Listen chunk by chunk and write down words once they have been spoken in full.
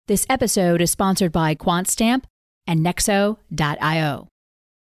This episode is sponsored by QuantStamp and Nexo.io.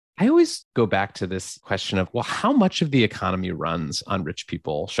 I always go back to this question of, well, how much of the economy runs on rich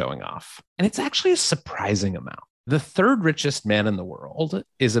people showing off? And it's actually a surprising amount. The third richest man in the world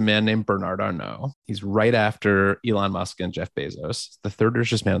is a man named Bernard Arnault. He's right after Elon Musk and Jeff Bezos, the third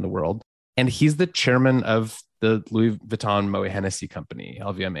richest man in the world. And he's the chairman of the Louis Vuitton Moet Hennessy company,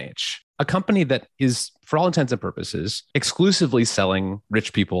 LVMH, a company that is, for all intents and purposes, exclusively selling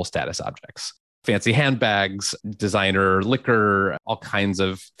rich people status objects. Fancy handbags, designer liquor, all kinds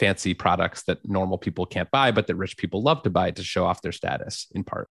of fancy products that normal people can't buy, but that rich people love to buy to show off their status in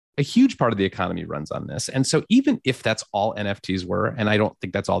part. A huge part of the economy runs on this. And so even if that's all NFTs were, and I don't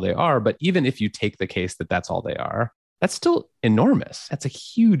think that's all they are, but even if you take the case that that's all they are, that's still enormous. That's a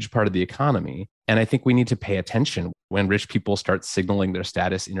huge part of the economy. And I think we need to pay attention when rich people start signaling their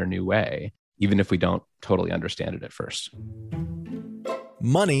status in a new way, even if we don't totally understand it at first.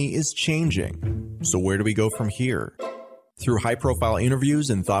 Money is changing. So where do we go from here? Through high-profile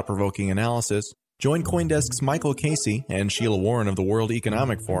interviews and thought-provoking analysis, join CoinDesk's Michael Casey and Sheila Warren of the World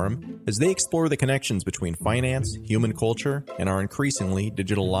Economic Forum as they explore the connections between finance, human culture, and our increasingly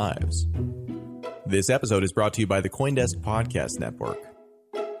digital lives. This episode is brought to you by the CoinDesk Podcast Network.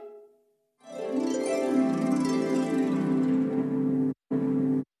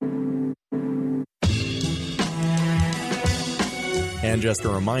 And just a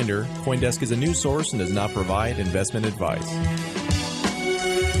reminder, CoinDesk is a news source and does not provide investment advice.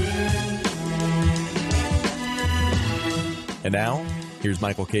 And now, here's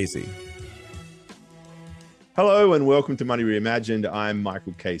Michael Casey. Hello and welcome to Money Reimagined. I'm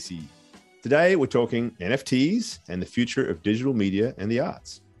Michael Casey. Today, we're talking NFTs and the future of digital media and the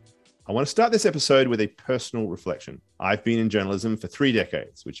arts. I want to start this episode with a personal reflection. I've been in journalism for 3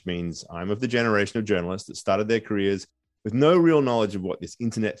 decades, which means I'm of the generation of journalists that started their careers with no real knowledge of what this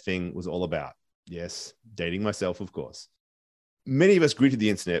internet thing was all about. Yes, dating myself, of course. Many of us greeted the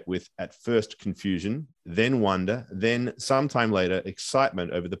internet with, at first, confusion, then wonder, then, sometime later,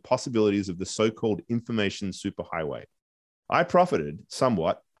 excitement over the possibilities of the so-called information superhighway. I profited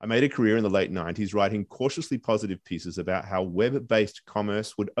somewhat. I made a career in the late 90s writing cautiously positive pieces about how web-based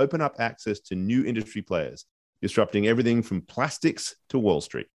commerce would open up access to new industry players, disrupting everything from plastics to Wall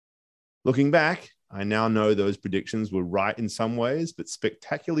Street. Looking back, I now know those predictions were right in some ways, but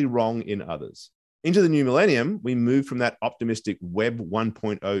spectacularly wrong in others. Into the new millennium, we moved from that optimistic Web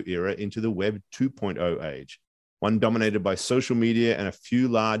 1.0 era into the Web 2.0 age, one dominated by social media and a few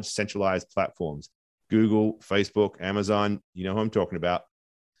large centralized platforms, Google, Facebook, Amazon, you know who I'm talking about.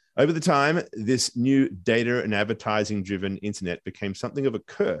 Over the time, this new data and advertising-driven internet became something of a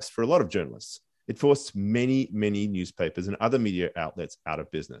curse for a lot of journalists. It forced many, many newspapers and other media outlets out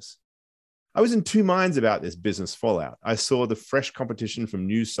of business. I was in two minds about this business fallout. I saw the fresh competition from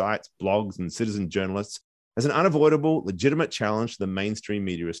news sites, blogs, and citizen journalists as an unavoidable, legitimate challenge to the mainstream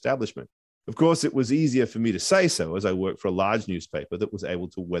media establishment. Of course, it was easier for me to say so as I worked for a large newspaper that was able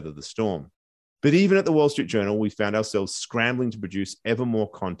to weather the storm. But even at the Wall Street Journal, we found ourselves scrambling to produce ever more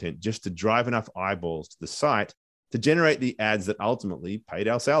content just to drive enough eyeballs to the site to generate the ads that ultimately paid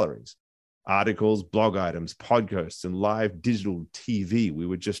our salaries. Articles, blog items, podcasts, and live digital TV. We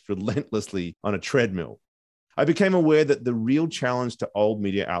were just relentlessly on a treadmill. I became aware that the real challenge to old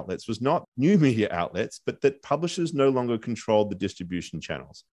media outlets was not new media outlets, but that publishers no longer controlled the distribution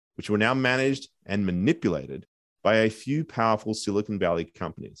channels, which were now managed and manipulated by a few powerful Silicon Valley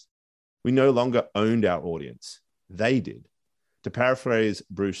companies. We no longer owned our audience. They did. To paraphrase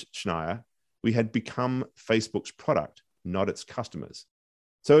Bruce Schneier, we had become Facebook's product, not its customers.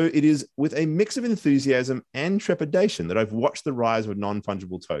 So it is with a mix of enthusiasm and trepidation that I've watched the rise of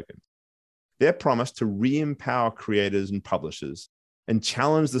non-fungible tokens. Their promise to re-empower creators and publishers and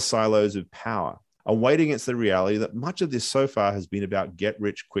challenge the silos of power are weighed against the reality that much of this so far has been about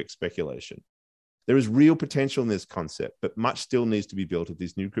get-rich-quick speculation. There is real potential in this concept, but much still needs to be built of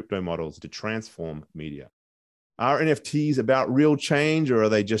these new crypto models to transform media. Are NFTs about real change, or are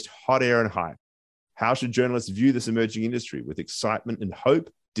they just hot air and hype? How should journalists view this emerging industry? With excitement and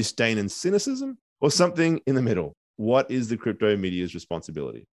hope, disdain and cynicism, or something in the middle? What is the crypto media's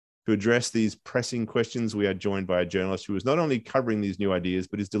responsibility? To address these pressing questions, we are joined by a journalist who is not only covering these new ideas,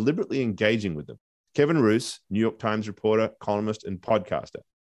 but is deliberately engaging with them. Kevin Roose, New York Times reporter, columnist, and podcaster.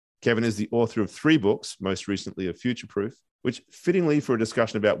 Kevin is the author of 3 books, most recently of Future Proof, which fittingly for a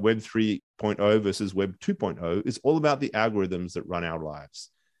discussion about Web 3.0 versus Web 2.0 is all about the algorithms that run our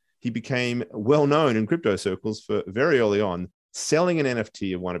lives. He became well known in crypto circles for very early on selling an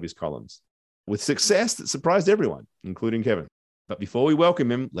NFT of one of his columns with success that surprised everyone, including Kevin. But before we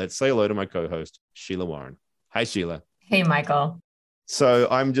welcome him, let's say hello to my co-host, Sheila Warren. Hi, Sheila. Hey, Michael. So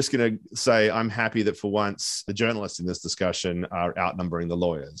I'm just going to say I'm happy that for once the journalists in this discussion are outnumbering the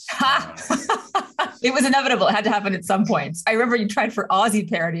lawyers. It was inevitable. It had to happen at some point. I remember you tried for Aussie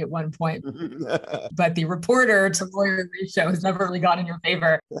parody at one point, but the reporter to lawyer ratio has never really gone in your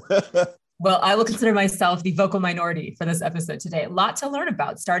favor. Well, I will consider myself the vocal minority for this episode today. A lot to learn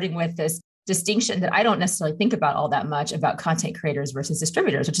about, starting with this distinction that I don't necessarily think about all that much about content creators versus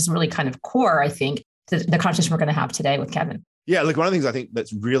distributors, which is really kind of core, I think, to the conversation we're going to have today with Kevin. Yeah, look, one of the things I think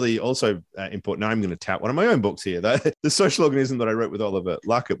that's really also important, I'm going to tout one of my own books here, the social organism that I wrote with Oliver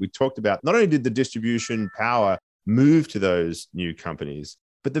Luckett. We talked about not only did the distribution power move to those new companies,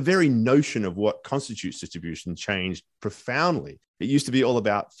 but the very notion of what constitutes distribution changed profoundly. It used to be all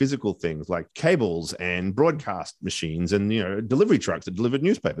about physical things like cables and broadcast machines and delivery trucks that delivered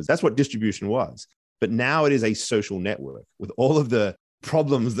newspapers. That's what distribution was. But now it is a social network with all of the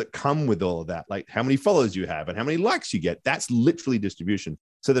problems that come with all of that, like how many followers you have and how many likes you get. That's literally distribution.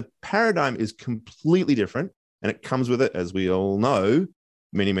 So the paradigm is completely different, and it comes with it, as we all know,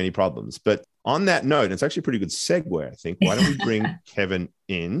 many, many problems. But on that note, it's actually a pretty good segue, I think. Why don't we bring Kevin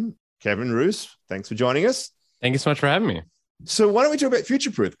in? Kevin, Roose, thanks for joining us. Thank you so much for having me. So why don't we talk about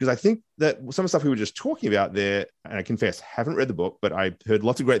future-proof? Because I think that some of the stuff we were just talking about there, and I confess, haven't read the book, but I heard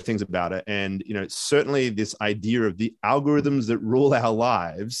lots of great things about it. And, certainly this idea of the algorithms that rule our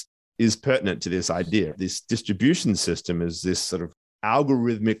lives is pertinent to this idea. This distribution system is this sort of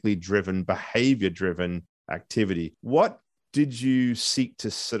algorithmically driven, behavior-driven activity. What did you seek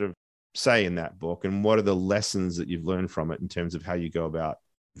to sort of say in that book? And what are the lessons that you've learned from it in terms of how you go about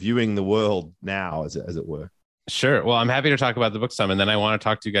viewing the world now, as it were? Sure. Well, I'm happy to talk about the book some, and then I want to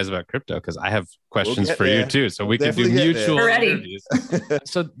talk to you guys about crypto because I have questions for you too. So we can do mutual interviews.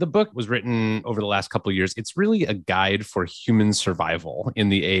 So the book was written over the last couple of years. It's really a guide for human survival in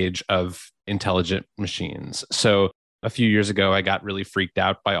the age of intelligent machines. So a few years ago, I got really freaked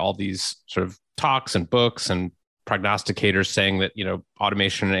out by all these sort of talks and books and prognosticators saying that,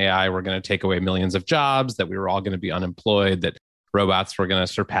 automation and AI were going to take away millions of jobs, that we were all going to be unemployed, that robots were going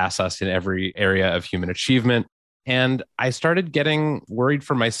to surpass us in every area of human achievement. And I started getting worried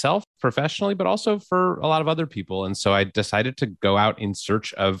for myself professionally, but also for a lot of other people. And so I decided to go out in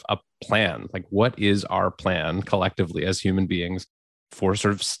search of a plan. Like, what is our plan collectively as human beings for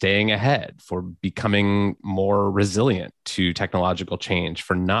sort of staying ahead, for becoming more resilient to technological change,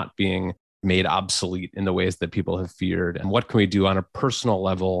 for not being made obsolete in the ways that people have feared? And what can we do on a personal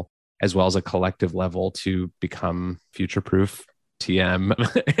level as well as a collective level to become future-proof? TM.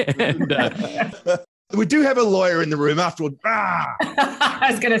 And, we do have a lawyer in the room after all. I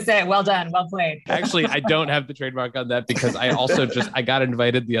was going to say, well done, well played. Actually, I don't have the trademark on that because I also I got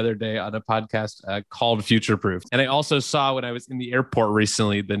invited the other day on a podcast called Future Proof. And I also saw when I was in the airport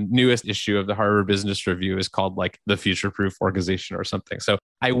recently, the newest issue of the Harvard Business Review is called like the Future Proof Organization or something. So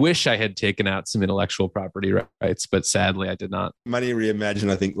I wish I had taken out some intellectual property rights, but sadly I did not. Money Reimagined,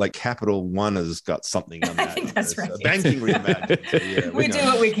 I think like Capital One has got something on that. I think that's right. Banking Reimagined. Yeah, we do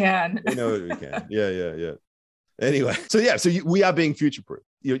what we can. We know what we can. Yeah. Anyway, so we are being future-proof.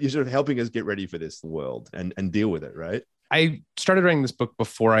 You're sort of helping us get ready for this world and deal with it, right? I started writing this book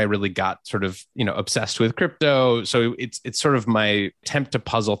before I really got sort of, obsessed with crypto. So it's sort of my attempt to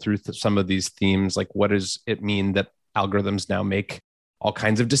puzzle through some of these themes. Like, what does it mean that algorithms now make all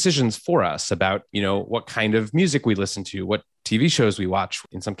kinds of decisions for us about, what kind of music we listen to, what TV shows we watch,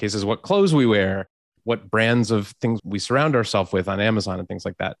 in some cases, what clothes we wear, what brands of things we surround ourselves with on Amazon and things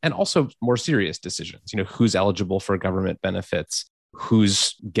like that. And also more serious decisions, who's eligible for government benefits,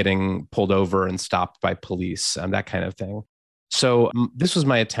 who's getting pulled over and stopped by police, that kind of thing. So this was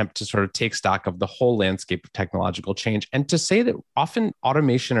my attempt to sort of take stock of the whole landscape of technological change and to say that often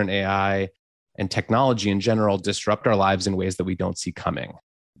automation and AI and technology in general disrupt our lives in ways that we don't see coming.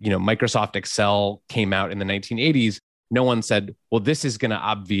 Microsoft Excel came out in the 1980s. No one said, well, this is going to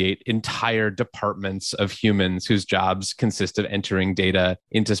obviate entire departments of humans whose jobs consist of entering data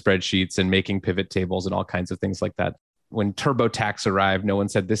into spreadsheets and making pivot tables and all kinds of things like that. When TurboTax arrived, no one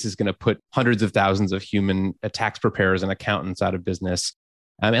said this is going to put hundreds of thousands of human tax preparers and accountants out of business.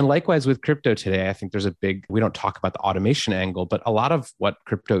 And likewise with crypto today, I think there's we don't talk about the automation angle, but a lot of what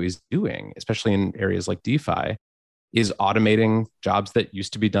crypto is doing, especially in areas like DeFi, is automating jobs that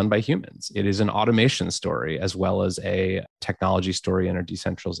used to be done by humans. It is an automation story as well as a technology story and a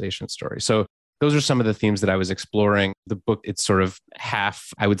decentralization story. So those are some of the themes that I was exploring. The book, it's sort of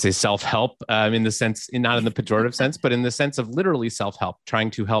half, I would say, self-help in the sense, not in the pejorative sense, but in the sense of literally self-help,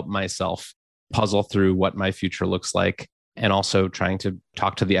 trying to help myself puzzle through what my future looks like, and also trying to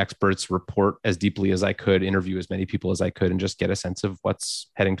talk to the experts, report as deeply as I could, interview as many people as I could, and just get a sense of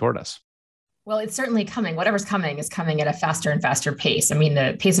what's heading toward us. Well, it's certainly coming. Whatever's coming is coming at a faster and faster pace. I mean,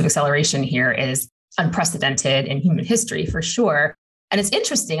 the pace of acceleration here is unprecedented in human history for sure. And it's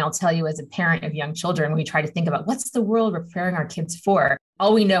interesting, I'll tell you, as a parent of young children, when we try to think about what's the world we're preparing our kids for,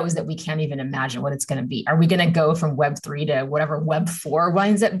 all we know is that we can't even imagine what it's going to be. Are we going to go from Web 3 to whatever Web 4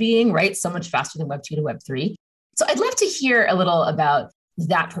 winds up being, right? So much faster than Web 2 to Web 3. So I'd love to hear a little about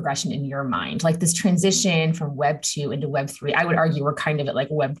that progression in your mind, like this transition from Web 2 into Web 3. I would argue we're kind of at like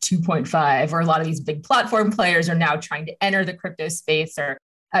Web 2.5, where a lot of these big platform players are now trying to enter the crypto space or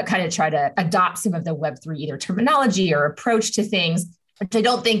kind of try to adopt some of the Web 3 either terminology or approach to things, which I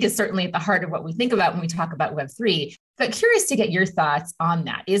don't think is certainly at the heart of what we think about when we talk about Web 3. But curious to get your thoughts on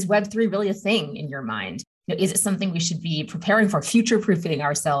that. Is Web 3 really a thing in your mind? Is it something we should be preparing for, future-proofing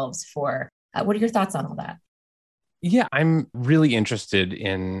ourselves for? What are your thoughts on all that? Yeah, I'm really interested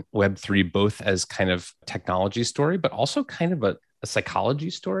in Web3, both as kind of technology story, but also kind of a psychology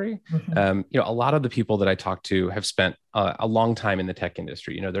story. Mm-hmm. A lot of the people that I talk to have spent a long time in the tech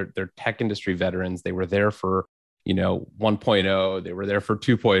industry. They're tech industry veterans. They were there for 1.0. They were there for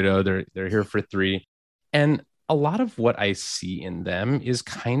 2.0. They're here for 3. And a lot of what I see in them is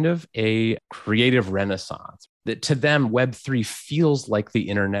kind of a creative renaissance. That to them, Web3 feels like the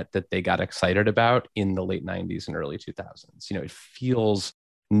internet that they got excited about in the late 90s and early 2000s. It feels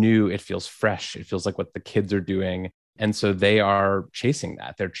new, it feels fresh, it feels like what the kids are doing. And so they are chasing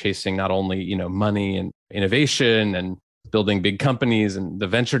that. They're chasing not only, money and innovation and building big companies and the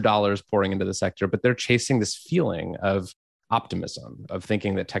venture dollars pouring into the sector, but they're chasing this feeling of optimism, of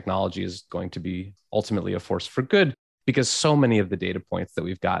thinking that technology is going to be ultimately a force for good, because so many of the data points that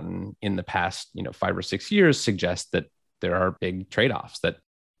we've gotten in the past, 5 or 6 years suggest that there are big trade-offs, that,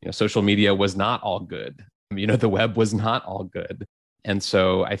 social media was not all good. The web was not all good. And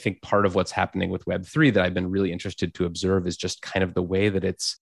so I think part of what's happening with Web3 that I've been really interested to observe is just kind of the way that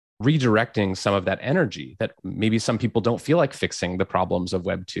it's redirecting some of that energy that maybe some people don't feel like fixing the problems of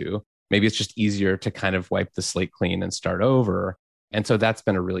Web 2. Maybe it's just easier to kind of wipe the slate clean and start over. And so that's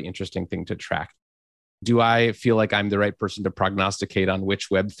been a really interesting thing to track. Do I feel like I'm the right person to prognosticate on which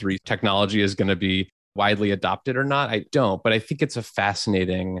Web3 technology is going to be widely adopted or not? I don't, but I think it's a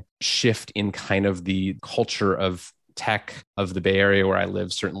fascinating shift in kind of the culture of tech of the Bay Area where I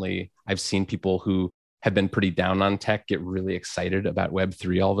live. Certainly, I've seen people who have been pretty down on tech get really excited about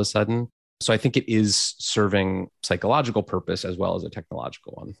Web3 all of a sudden. So I think it is serving psychological purpose as well as a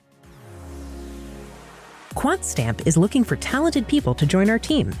technological one. QuantStamp is looking for talented people to join our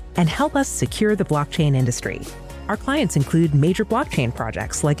team and help us secure the blockchain industry. Our clients include major blockchain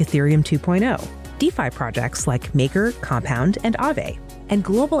projects like Ethereum 2.0, DeFi projects like Maker, Compound, and Aave, and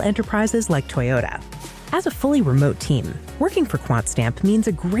global enterprises like Toyota. As a fully remote team, working for QuantStamp means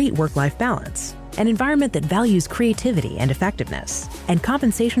a great work-life balance, an environment that values creativity and effectiveness, and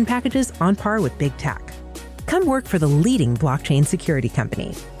compensation packages on par with big tech. Come work for the leading blockchain security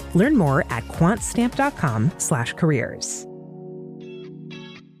company. Learn more at quantstamp.com/careers.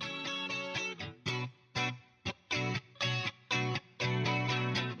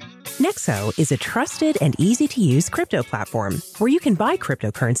 Nexo is a trusted and easy-to-use crypto platform where you can buy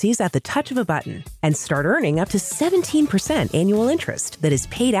cryptocurrencies at the touch of a button and start earning up to 17% annual interest that is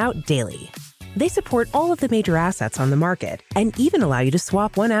paid out daily. They support all of the major assets on the market and even allow you to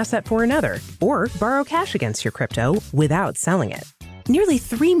swap one asset for another or borrow cash against your crypto without selling it. Nearly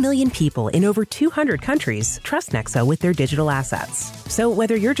 3 million people in over 200 countries trust Nexo with their digital assets. So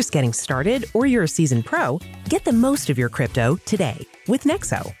whether you're just getting started or you're a seasoned pro, get the most of your crypto today with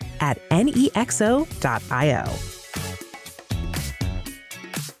Nexo at nexo.io.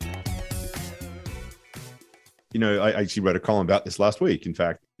 I actually wrote a column about this last week. In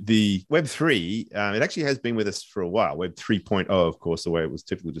fact, the Web3, it actually has been with us for a while. Web 3.0, of course, the way it was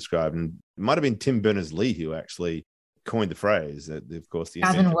typically described. And it might have been Tim Berners-Lee who actually coined the phrase. Of course,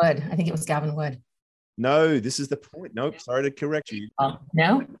 Gavin Wood. I think it was Gavin Wood. No, this is the point. Nope, sorry to correct you. Oh,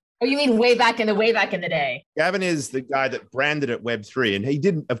 no? Oh, you mean way back in the day? Gavin is the guy that branded it Web3, and he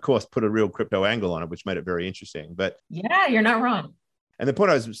didn't, of course, put a real crypto angle on it, which made it very interesting. But yeah, you're not wrong. And the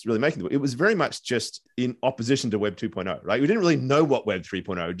point I was really making, it was very much just in opposition to Web 2.0, right? We didn't really know what Web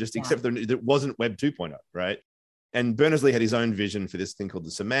 3.0, except that it wasn't Web 2.0, right? And Berners-Lee had his own vision for this thing called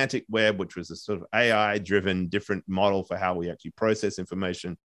the semantic web, which was a sort of AI-driven different model for how we actually process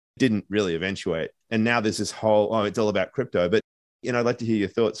information. Didn't really eventuate. And now there's this whole, it's all about crypto. But, I'd like to hear your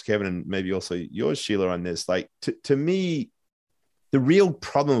thoughts, Kevin, and maybe also yours, Sheila, on this. Like, to me, the real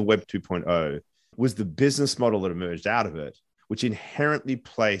problem of Web 2.0 was the business model that emerged out of it, which inherently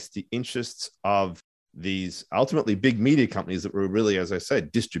placed the interests of these ultimately big media companies that were really, as I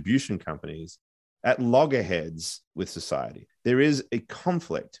said, distribution companies at loggerheads with society. There is a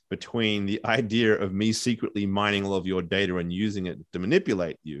conflict between the idea of me secretly mining all of your data and using it to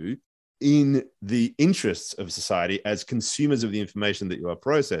manipulate you in the interests of society as consumers of the information that you are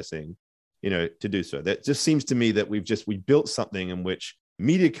processing, to do so. That just seems to me that we built something in which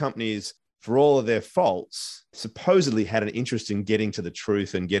media companies, for all of their faults, supposedly had an interest in getting to the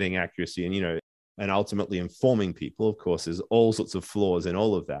truth and getting accuracy and ultimately informing people. Of course, there's all sorts of flaws in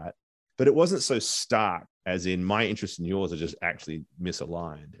all of that, but it wasn't so stark as in my interest and yours are just actually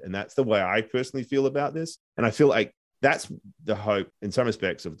misaligned. And that's the way I personally feel about this. And I feel like that's the hope in some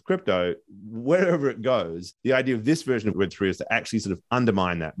respects of crypto, wherever it goes. The idea of this version of Web3 is to actually sort of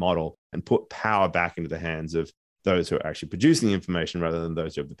undermine that model and put power back into the hands of those who are actually producing the information rather than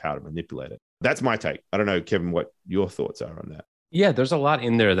those who have the power to manipulate it. That's my take. I don't know, Kevin, what your thoughts are on that. Yeah, there's a lot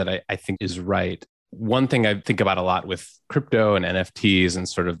in there that I think is right. One thing I think about a lot with crypto and NFTs and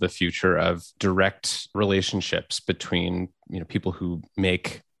sort of the future of direct relationships between, people who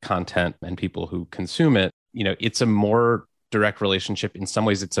make content and people who consume it. It's a more direct relationship. In some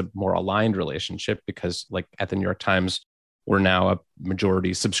ways, it's a more aligned relationship because, like at the New York Times, we're now a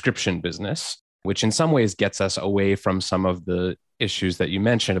majority subscription business, which in some ways gets us away from some of the issues that you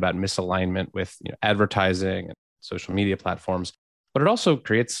mentioned about misalignment with advertising and social media platforms. But it also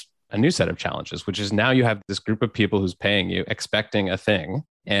creates a new set of challenges, which is now you have this group of people who's paying you, expecting a thing.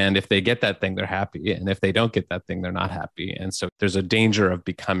 And if they get that thing, they're happy. And if they don't get that thing, they're not happy. And so there's a danger of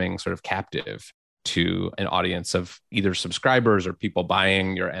becoming sort of captive to an audience of either subscribers or people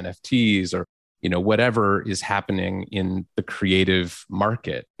buying your NFTs or whatever is happening in the creative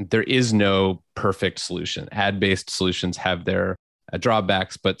market. There is no perfect solution. Ad-based solutions have their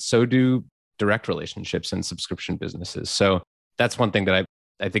drawbacks, but so do direct relationships and subscription businesses. So that's one thing that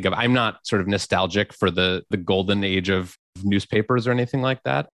I think of. I'm not sort of nostalgic for the golden age of newspapers or anything like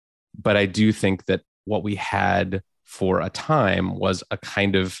that, but I do think that what we had for a time was a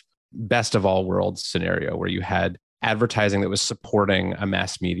kind of best of all worlds scenario where you had advertising that was supporting a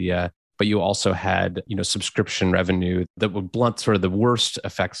mass media, but you also had, subscription revenue that would blunt sort of the worst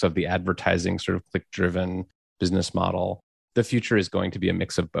effects of the advertising sort of click-driven business model. The future is going to be a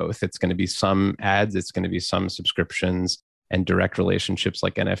mix of both. It's going to be some ads, it's going to be some subscriptions and direct relationships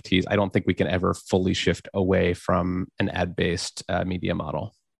like NFTs. I don't think we can ever fully shift away from an ad-based media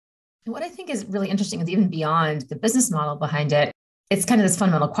model. And what I think is really interesting is even beyond the business model behind it, it's kind of this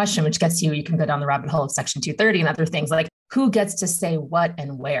fundamental question, which gets you can go down the rabbit hole of Section 230 and other things like who gets to say what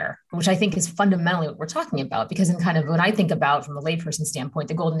and where, which I think is fundamentally what we're talking about. Because in kind of when I think about from a layperson standpoint,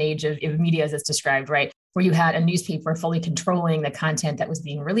 the golden age of media as it's described, right, where you had a newspaper fully controlling the content that was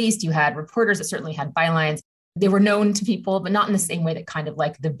being released. You had reporters that certainly had bylines. They were known to people, but not in the same way that kind of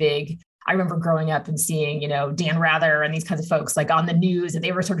like the big, I remember growing up and seeing, Dan Rather and these kinds of folks like on the news, and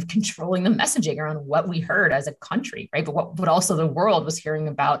they were sort of controlling the messaging around what we heard as a country, right? But also the world was hearing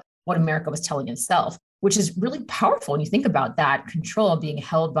about what America was telling itself, which is really powerful when you think about that control being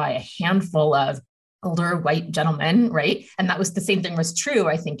held by a handful of older white gentlemen, right? And that was the same thing was true,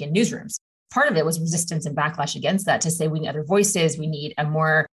 I think, in newsrooms. Part of it was resistance and backlash against that to say we need other voices, we need a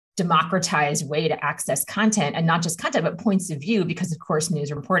more democratized way to access content, and not just content, but points of view, because of course,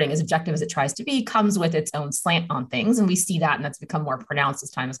 news reporting, as objective as it tries to be, comes with its own slant on things. And we see that, and that's become more pronounced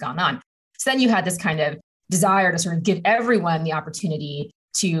as time has gone on. So then you had this kind of desire to sort of give everyone the opportunity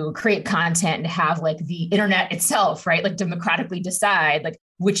to create content and have like the internet itself, right? Like democratically decide like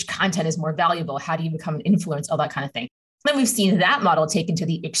which content is more valuable. How do you become an influence? All that kind of thing. Then we've seen that model taken to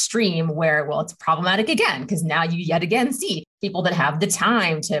the extreme where, well, it's problematic again, because now you yet again see people that have the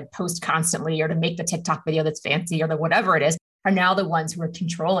time to post constantly or to make the TikTok video that's fancy or the whatever it is are now the ones who are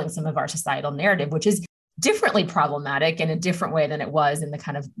controlling some of our societal narrative, which is differently problematic in a different way than it was in the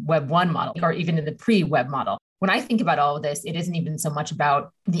kind of Web 1 model or even in the pre-Web model. When I think about all of this, it isn't even so much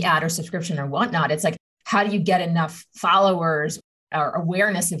about the ad or subscription or whatnot. It's like, how do you get enough followers or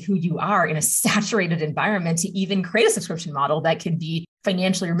awareness of who you are in a saturated environment to even create a subscription model that can be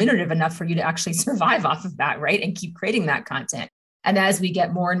financially remunerative enough for you to actually survive off of that, right? And keep creating that content. And as we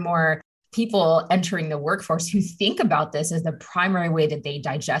get more and more people entering the workforce who think about this as the primary way that they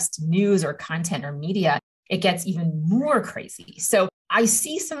digest news or content or media, it gets even more crazy. So I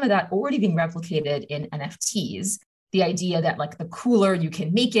see some of that already being replicated in NFTs. The idea that like the cooler you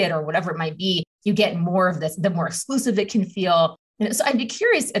can make it or whatever it might be, you get more of this, the more exclusive it can feel. And so I'd be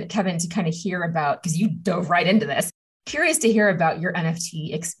curious, Kevin, to kind of hear about, because you dove right into this, curious to hear about your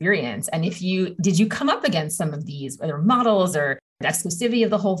NFT experience. And did you come up against some of these, whether models or the exclusivity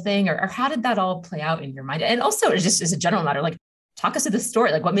of the whole thing, or how did that all play out in your mind? And also just as a general matter, like talk us through the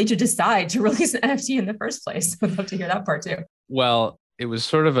story, like what made you decide to release an NFT in the first place? I'd love to hear that part too. Well, it was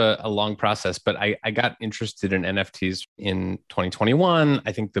sort of a long process, but I got interested in NFTs in 2021.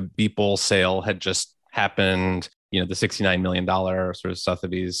 I think the Beeple sale had just happened, the $69 million sort of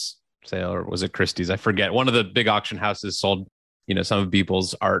Sotheby's sale, or was it Christie's? I forget. One of the big auction houses sold, some of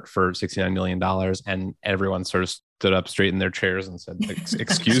Beeple's art for $69 million, and everyone sort of stood up straight in their chairs and said,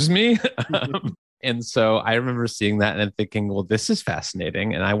 excuse me? And so I remember seeing that and thinking, well, this is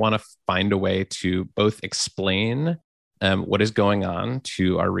fascinating. And I want to find a way to both explain what is going on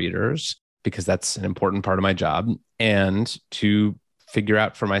to our readers, because that's an important part of my job, and to figure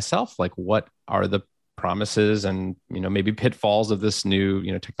out for myself, like, what are the promises and, maybe pitfalls of this new,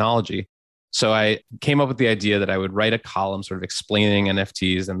 technology. So I came up with the idea that I would write a column sort of explaining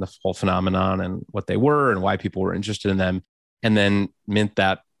NFTs and the whole phenomenon and what they were and why people were interested in them, and then mint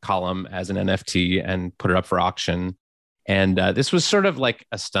that column as an NFT and put it up for auction. And this was sort of like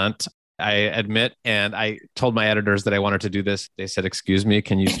a stunt, I admit. And I told my editors that I wanted to do this. They said, excuse me,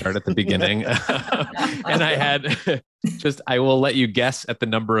 can you start at the beginning? And I had I will let you guess at the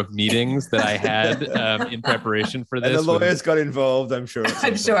number of meetings that I had in preparation for this. And the lawyers got involved, I'm sure.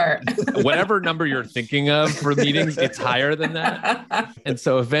 I'm sure. Whatever number you're thinking of for meetings, it's higher than that. And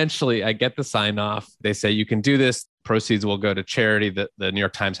so eventually I get the sign off. They say, you can do this. Proceeds will go to charity. The New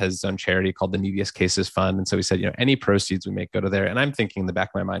York Times has its own charity called the Neediest Cases Fund. And so we said, any proceeds we make go to there. And I'm thinking in the back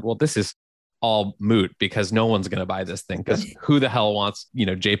of my mind, well, this is all moot because no one's going to buy this thing, because who the hell wants,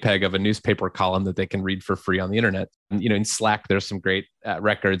 JPEG of a newspaper column that they can read for free on the internet? And, in Slack, there's some great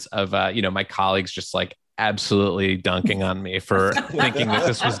records of, my colleagues just like absolutely dunking on me for thinking that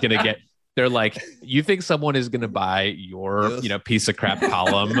this was going to get, they're like, you think someone is going to buy your, piece of crap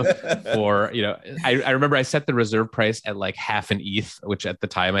column for, I remember I set the reserve price at like half an ETH, which at the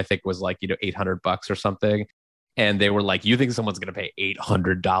time I think was like, $800 or something. And they were like, you think someone's going to pay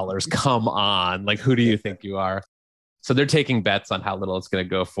 $800? Come on. Like, who do you think you are? So they're taking bets on how little it's going to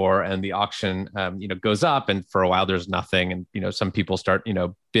go for. And the auction, goes up, and for a while there's nothing. And, some people start,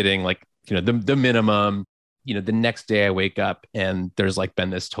 bidding like, the minimum. The next day I wake up and there's like been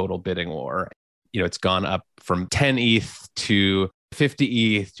this total bidding war. It's gone up from 10 ETH to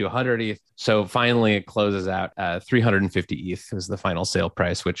 50 ETH to 100 ETH. So finally it closes out 350 ETH is the final sale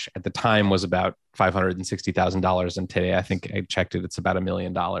price, which at the time was about $560,000. And today I think I checked it, it's about $1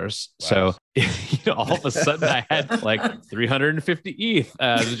 million. Wow. So all of a sudden I had like 350 ETH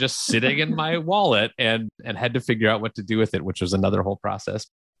just sitting in my wallet and had to figure out what to do with it, which was another whole process.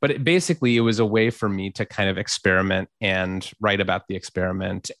 But it was a way for me to kind of experiment and write about the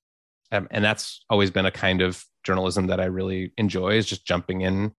experiment. And that's always been a kind of journalism that I really enjoy, is just jumping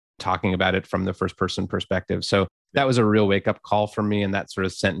in, talking about it from the first person perspective. So that was a real wake up call for me. And that sort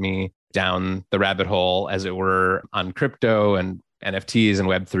of sent me down the rabbit hole, as it were, on crypto and NFTs and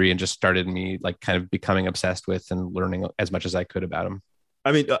Web3, and just started me like kind of becoming obsessed with and learning as much as I could about them.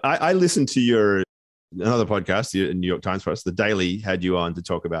 I mean, I listened to another podcast, the New York Times Post, The Daily, had you on to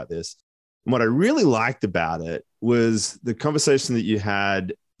talk about this. And what I really liked about it was the conversation that you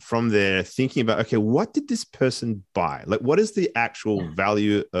had from there, thinking about, okay, what did this person buy? Like, what is the actual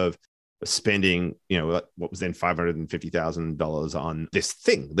value of spending, what was then $550,000 on this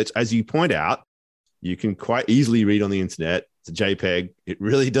thing, which, as you point out, you can quite easily read on the internet. It's a JPEG. It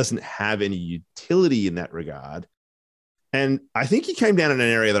really doesn't have any utility in that regard. And I think you came down in an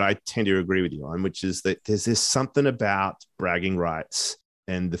area that I tend to agree with you on, which is that there's this something about bragging rights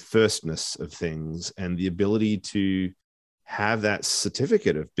and the firstness of things and the ability to have that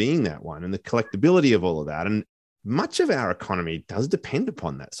certificate of being that one and the collectability of all of that. And much of our economy does depend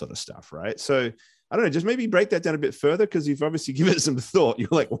upon that sort of stuff, right? So I don't know, just maybe break that down a bit further, because you've obviously given it some thought. You're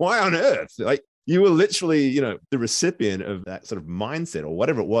like, why on earth? Like, you were literally, the recipient of that sort of mindset, or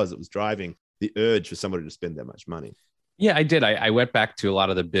whatever it was that was driving the urge for somebody to spend that much money. Yeah, I did. I went back to a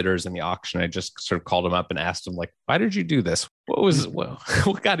lot of the bidders in the auction. I just sort of called them up and asked them, like, why did you do this?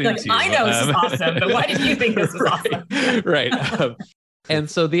 What got into you? I know this is awesome, but why did you think this was awesome? Right. And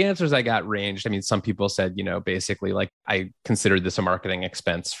so the answers I got ranged. I mean, some people said, basically, like, I considered this a marketing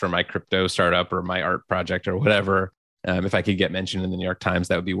expense for my crypto startup or my art project or whatever. If I could get mentioned in the New York Times,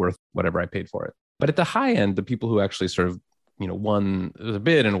 that would be worth whatever I paid for it. But at the high end, the people who actually sort of, won the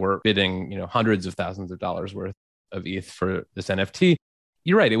bid and were bidding, hundreds of thousands of dollars worth of ETH for this NFT.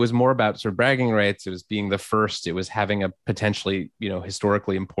 You're right. It was more about sort of bragging rights. It was being the first. It was having a potentially,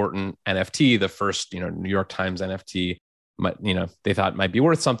 historically important NFT, the first, New York Times NFT, they thought might be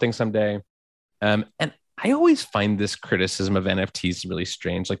worth something someday. And I always find this criticism of NFTs really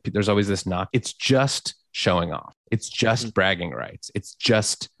strange. Like, there's always this knock. It's just showing off. It's just bragging rights. It's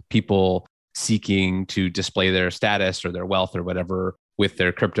just people seeking to display their status or their wealth or whatever with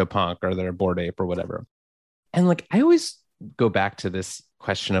their CryptoPunk or their Bored Ape or whatever. And like, I always go back to this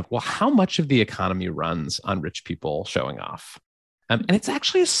question of, well, how much of the economy runs on rich people showing off? And it's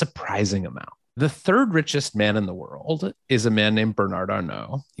actually a surprising amount. The third richest man in the world is a man named Bernard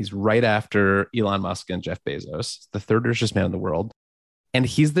Arnault. He's right after Elon Musk and Jeff Bezos, the third richest man in the world. And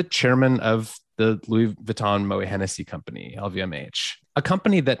he's the chairman of the Louis Vuitton Moet Hennessy company, LVMH, a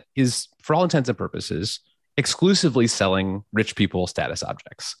company that is, for all intents and purposes, exclusively selling rich people status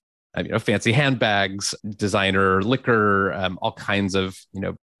objects. Fancy handbags, designer liquor, all kinds of,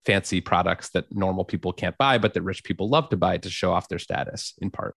 fancy products that normal people can't buy, but that rich people love to buy to show off their status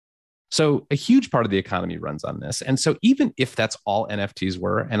in part. So a huge part of the economy runs on this. And so even if that's all NFTs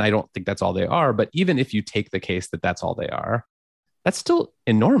were, and I don't think that's all they are, but even if you take the case that that's all they are, that's still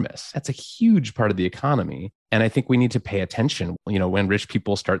enormous. That's a huge part of the economy. And I think we need to pay attention, when rich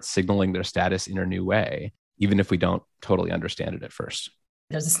people start signaling their status in a new way, even if we don't totally understand it at first.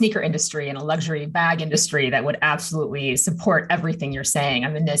 There's a sneaker industry and a luxury bag industry that would absolutely support everything you're saying.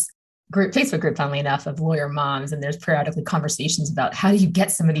 I'm in this Facebook group, funnily enough, of lawyer moms, and there's periodically conversations about how do you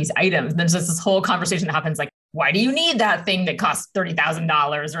get some of these items. And there's just this whole conversation that happens like, why do you need that thing that costs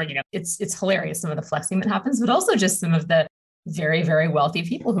 $30,000? Or, it's hilarious, some of the flexing that happens, but also just some of the very, very wealthy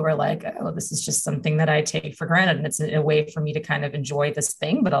people who are like, oh, this is just something that I take for granted. And it's a way for me to kind of enjoy this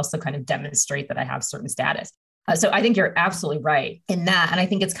thing, but also kind of demonstrate that I have certain status. So I think you're absolutely right in that. And I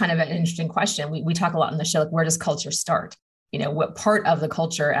think it's kind of an interesting question. We talk a lot on the show, like, where does culture start? What part of the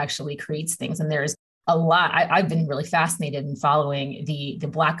culture actually creates things? And there's a lot. I've been really fascinated in following the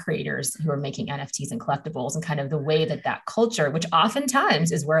Black creators who are making NFTs and collectibles, and kind of the way that culture, which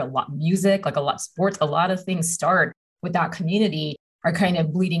oftentimes is where a lot music, like a lot of sports, a lot of things start with that community, are kind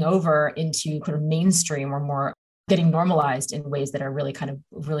of bleeding over into kind of mainstream or more getting normalized in ways that are really kind of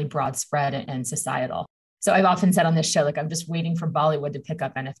really broad spread and societal. So I've often said on this show, like, I'm just waiting for Bollywood to pick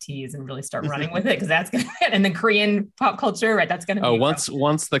up NFTs and really start running with it, because that's going to, and the Korean pop culture, right? That's going to be.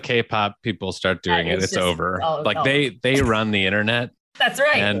 Once the K-pop people start doing it, it's over. They run the internet. That's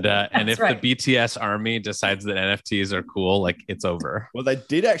right. And if the BTS army decides that NFTs are cool, like, it's over. Well, they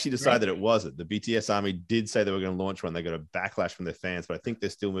did actually decide that it wasn't. The BTS army did say they were going to launch one. They got a backlash from their fans, but I think they're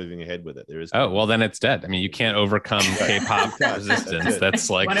still moving ahead with it. There is. Oh, well, then it's dead. I mean, you can't overcome K-pop resistance. That's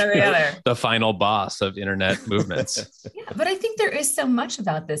like one or the other. The final boss of internet movements. Yeah, but I think there is so much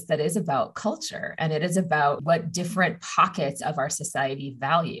about this that is about culture, and it is about what different pockets of our society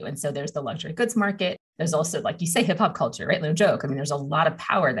value. And so there's the luxury goods market. There's also, like you say, hip hop culture, right? No joke. I mean, there's a lot of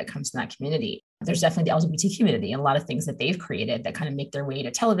power that comes from that community. There's definitely the LGBT community and a lot of things that they've created that kind of make their way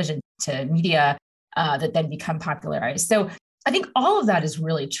to television, to media, that then become popularized. So I think all of that is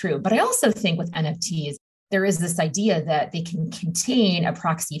really true. But I also think with NFTs, there is this idea that they can contain a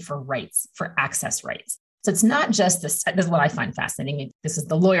proxy for rights, for access rights. So it's not just this is what I find fascinating. This is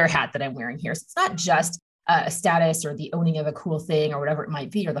the lawyer hat that I'm wearing here. So it's not just a status or the owning of a cool thing or whatever it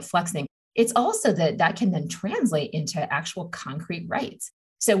might be, or the flexing. It's also that can then translate into actual concrete rights.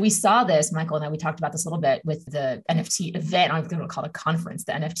 So we saw this, Michael and I, we talked about this a little bit with the NFT event, I'm going to call it a conference,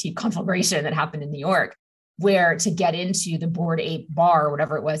 the NFT conflagration that happened in New York, where to get into the Bored Ape bar or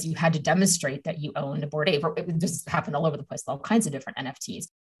whatever it was, you had to demonstrate that you owned a Bored Ape. It just happened all over the place, all kinds of different NFTs.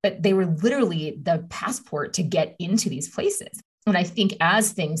 But they were literally the passport to get into these places. And I think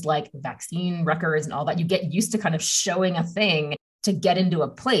as things like vaccine records and all that, you get used to kind of showing a thing to get into a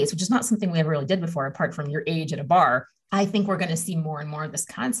place, which is not something we ever really did before, apart from your age at a bar. I think we're going to see more and more of this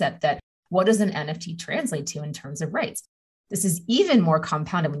concept that what does an NFT translate to in terms of rights? This is even more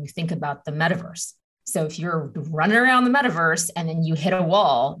compounded when you think about the metaverse. So if you're running around the metaverse and then you hit a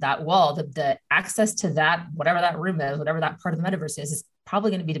wall, the access to that, whatever that room is, whatever that part of the metaverse is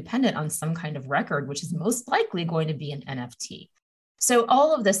probably going to be dependent on some kind of record, which is most likely going to be an NFT. So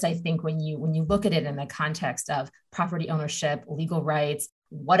all of this, I think, when you look at it in the context of property ownership, legal rights,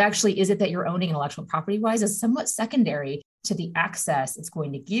 what actually is it that you're owning intellectual property wise is somewhat secondary to the access it's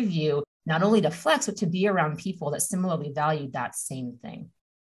going to give you, not only to flex, but to be around people that similarly value that same thing.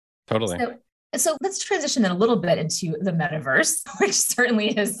 Totally. So let's transition then a little bit into the metaverse, which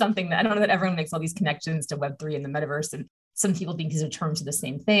certainly is something that I don't know that everyone makes all these connections to Web3 and the metaverse. And some people think these are terms of the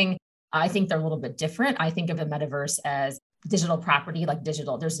same thing. I think they're a little bit different. I think of the metaverse as digital property, like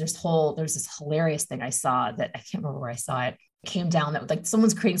digital. There's this hilarious thing I saw that I can't remember where I saw it. It came down that like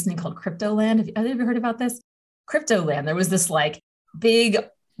someone's creating something called crypto land. Have you ever heard about this? Crypto land. There was this like big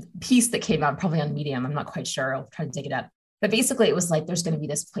piece that came out probably on Medium. I'm not quite sure. I'll try to dig it up. But basically it was like, there's going to be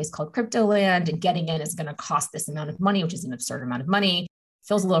this place called crypto land, and getting in is going to cost this amount of money, which is an absurd amount of money.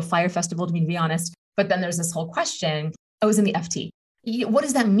 Feels a little Fire Festival to me, to be honest. But then there's this whole question. It was in the FT. what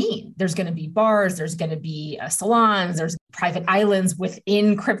does that mean? There's going to be bars, there's going to be salons, there's private islands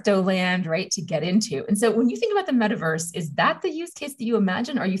within crypto land, right, to get into. And so when you think about the metaverse, is that the use case that you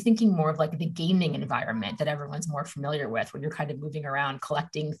imagine? Or are you thinking more of like the gaming environment that everyone's more familiar with, where you're kind of moving around,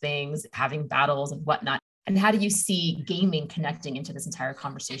 collecting things, having battles and whatnot? And how do you see gaming connecting into this entire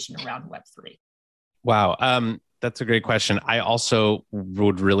conversation around Web3? Wow. That's a great question. I also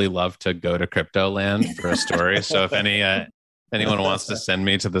would really love to go to crypto land for a story. So if anyone wants to send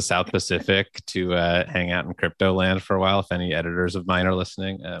me to the South Pacific to hang out in crypto land for a while, if any editors of mine are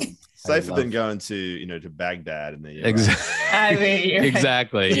listening. Safer than going to, to Baghdad and the I mean,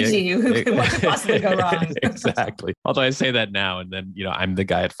 exactly. What could possibly go wrong? Exactly. Although I say that now, and then, I'm the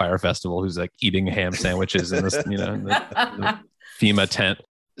guy at Fire Festival who's like eating ham sandwiches in this, in the FEMA tent.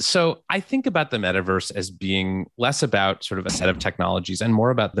 So I think about the metaverse as being less about sort of a set of technologies and more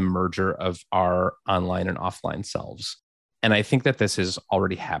about the merger of our online and offline selves. And I think that this is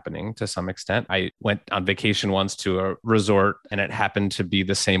already happening to some extent. I went on vacation once to a resort, and it happened to be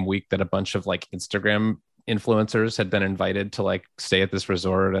the same week that a bunch of like Instagram influencers had been invited to like stay at this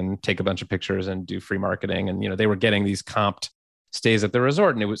resort and take a bunch of pictures and do free marketing. And, they were getting these comped stays at the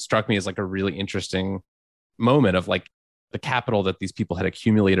resort. And struck me as like a really interesting moment of like the capital that these people had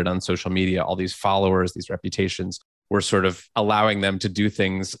accumulated on social media, all these followers, these reputations, were sort of allowing them to do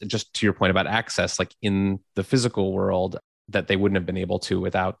things, just to your point about access, like in the physical world, that they wouldn't have been able to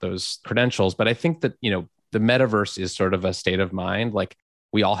without those credentials. But I think that, the metaverse is sort of a state of mind. Like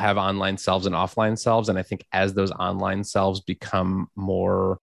we all have online selves and offline selves. And I think as those online selves become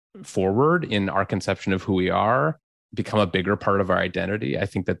more forward in our conception of who we are, become a bigger part of our identity, I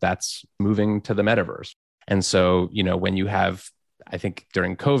think that that's moving to the metaverse. And so, when you have, I think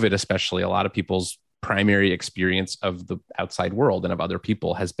during COVID, especially, a lot of people's primary experience of the outside world and of other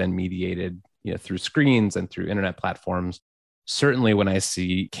people has been mediated, through screens and through internet platforms. Certainly when I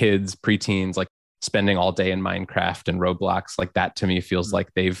see kids, preteens, like spending all day in Minecraft and Roblox, like that to me feels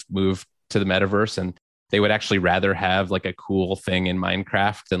like they've moved to the metaverse, and they would actually rather have like a cool thing in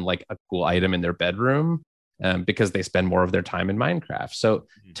Minecraft than like a cool item in their bedroom, because they spend more of their time in Minecraft. So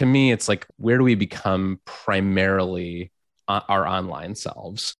to me, it's like, where do we become primarily our online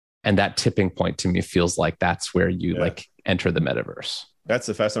selves? And that tipping point to me feels like that's where you like enter the metaverse. That's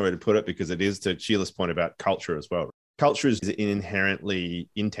the fascinating way to put it, because it is, to Sheila's point about culture as well. Culture is an inherently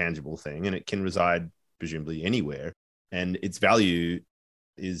intangible thing, and it can reside presumably anywhere. And its value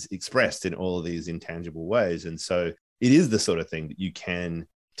is expressed in all of these intangible ways. And so it is the sort of thing that you can,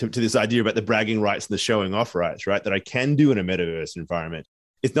 to this idea about the bragging rights and the showing off rights, right? That I can do in a metaverse environment.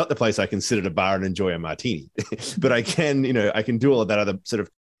 It's not the place I can sit at a bar and enjoy a martini, but I can, I can do all of that other sort of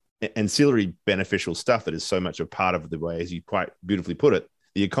ancillary beneficial stuff that is so much a part of the way, as you quite beautifully put it,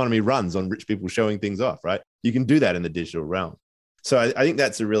 the economy runs on rich people showing things off, right? You can do that in the digital realm. So I think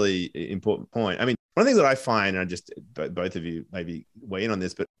that's a really important point. I mean, one of the things that I find, and both of you maybe weigh in on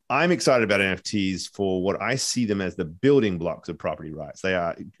this, but I'm excited about NFTs for what I see them as the building blocks of property rights. They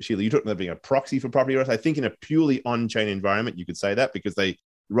are, Sheila, you talked about being a proxy for property rights. I think in a purely on-chain environment, you could say that, because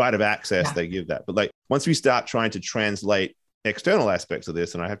right of access, they give that. But like once we start trying to translate external aspects of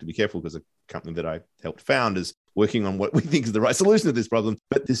this, and I have to be careful because a company that I helped found is working on what we think is the right solution to this problem,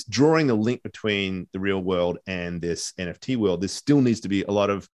 but this drawing the link between the real world and this NFT world, there still needs to be a lot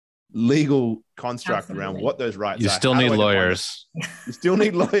of legal construct around what those rights are. You still need lawyers. You still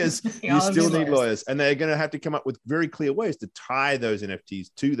need lawyers. You still need lawyers. And they're going to have to come up with very clear ways to tie those NFTs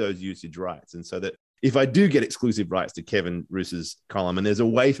to those usage rights. And so that if I do get exclusive rights to Kevin Roose's column, and there's a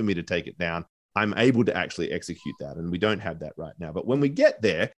way for me to take it down, I'm able to actually execute that. And we don't have that right now. But when we get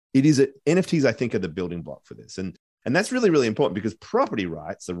there, NFTs, I think, are the building block for this. And that's really, really important, because property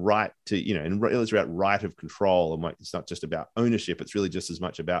rights, the right to, and it's about right of control. And it's not just about ownership. It's really just as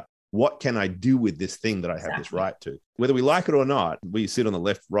much about what can I do with this thing that I have this right to? Whether we like it or not, we sit on the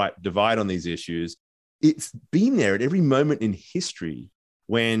left-right divide on these issues. It's been there at every moment in history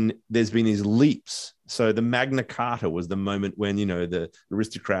when there's been these leaps. So the Magna Carta was the moment when, the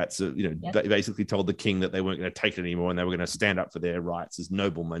aristocrats, basically told the king that they weren't going to take it anymore, and they were going to stand up for their rights as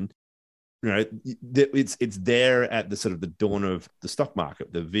noblemen. It's there at the sort of the dawn of the stock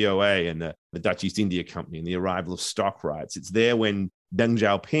market, the VOA and the Dutch East India Company, and the arrival of stock rights. It's there when Deng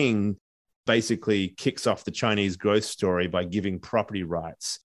Xiaoping basically kicks off the Chinese growth story by giving property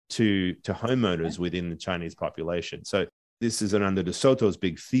rights to homeowners within the Chinese population. So this is under De Soto's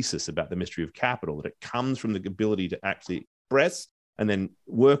big thesis about the mystery of capital, that it comes from the ability to actually express and then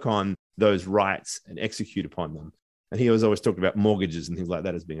work on those rights and execute upon them. And he was always talking about mortgages and things like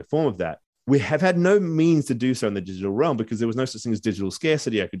that as being a form of that. We have had no means to do so in the digital realm, because there was no such thing as digital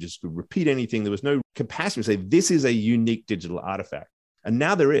scarcity. I could just repeat anything. There was no capacity to say this is a unique digital artifact. And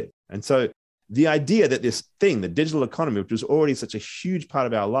now they're it. And so the idea that this thing, the digital economy, which was already such a huge part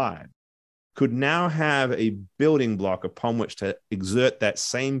of our life, could now have a building block upon which to exert that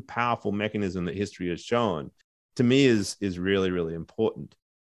same powerful mechanism that history has shown, to me is really, really important.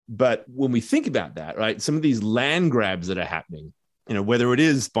 But when we think about that, right, some of these land grabs that are happening, whether it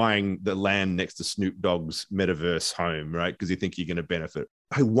is buying the land next to Snoop Dogg's metaverse home, right, because you think you're going to benefit.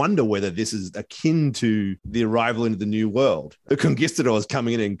 I wonder whether this is akin to the arrival into the new world. The conquistadors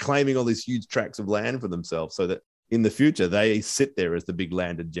coming in and claiming all these huge tracts of land for themselves so that in the future they sit there as the big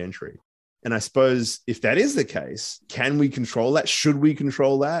landed gentry. And I suppose if that is the case, can we control that? Should we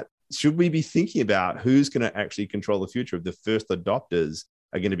control that? Should we be thinking about who's going to actually control the future of the first adopters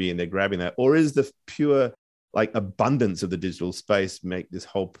are going to be in there grabbing that? Or is the pure abundance of the digital space make this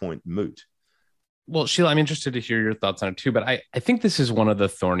whole point moot? Well, Sheila, I'm interested to hear your thoughts on it too, but I think this is one of the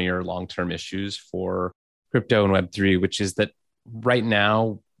thornier long-term issues for crypto and Web3, which is that right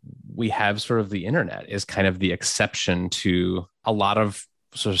now we have sort of the internet is kind of the exception to a lot of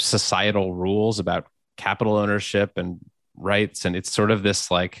sort of societal rules about capital ownership and rights. And it's sort of this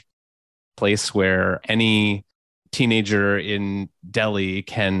place where any teenager in Delhi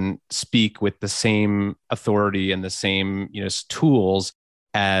can speak with the same authority and the same tools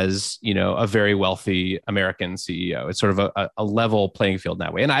as a very wealthy American CEO. It's sort of a level playing field in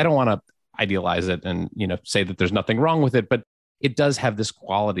that way. And I don't want to idealize it and say that there's nothing wrong with it, but it does have this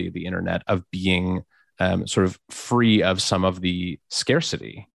quality of the internet of being sort of free of some of the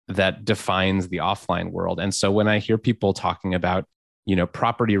scarcity that defines the offline world. And so when I hear people talking about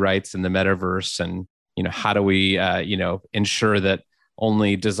property rights in the metaverse and how do we ensure that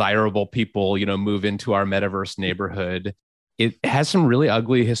only desirable people move into our metaverse neighborhood, it has some really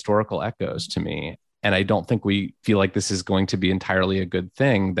ugly historical echoes to me. And I don't think we feel like this is going to be entirely a good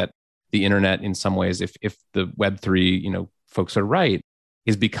thing, that the internet in some ways, if the Web3 folks are right,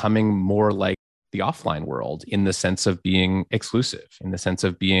 is becoming more like the offline world in the sense of being exclusive, in the sense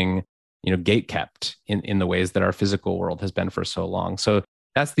of being gate kept in the ways that our physical world has been for so long. So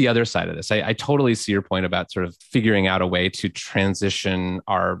that's the other side of this. I totally see your point about sort of figuring out a way to transition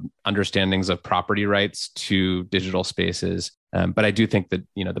our understandings of property rights to digital spaces. But I do think that,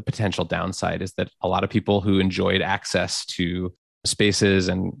 the potential downside is that a lot of people who enjoyed access to spaces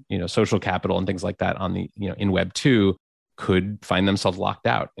and, social capital and things like that on the, in Web 2 could find themselves locked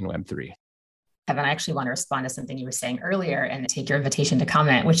out in Web 3. Kevin, I actually want to respond to something you were saying earlier and take your invitation to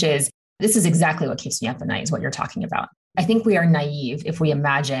comment, which is, this is exactly what keeps me up at night, is what you're talking about. I think we are naive if we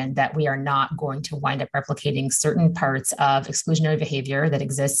imagine that we are not going to wind up replicating certain parts of exclusionary behavior that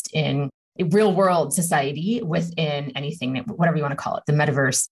exist in a real world society within anything, whatever you want to call it, the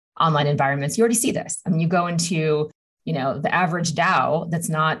metaverse, online environments. You already see this. I mean, you go into, the average DAO that's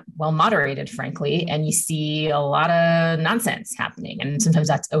not well moderated, frankly, and you see a lot of nonsense happening. And sometimes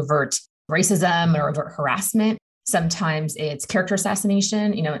that's overt racism or overt harassment. Sometimes it's character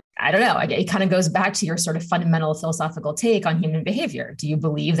assassination. I don't know. It kind of goes back to your sort of fundamental philosophical take on human behavior. Do you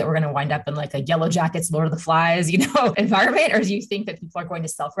believe that we're going to wind up in like a Yellow Jackets, Lord of the Flies, environment? Or do you think that people are going to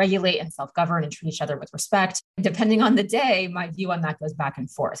self-regulate and self-govern and treat each other with respect? Depending on the day, my view on that goes back and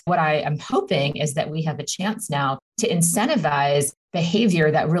forth. What I am hoping is that we have a chance now to incentivize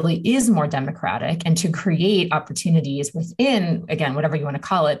behavior that really is more democratic and to create opportunities within, again, whatever you want to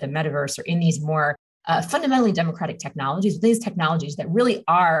call it, the metaverse, or in these more fundamentally democratic technologies, these technologies that really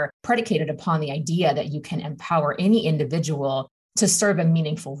are predicated upon the idea that you can empower any individual to serve a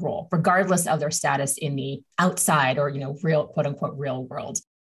meaningful role, regardless of their status in the outside or, real, quote unquote, real world.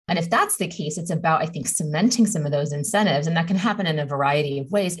 And if that's the case, it's about, I think, cementing some of those incentives. And that can happen in a variety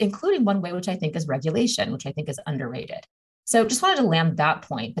of ways, including one way, which I think is regulation, which I think is underrated. So just wanted to land that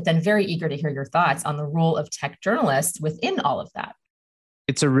point, but then very eager to hear your thoughts on the role of tech journalists within all of that.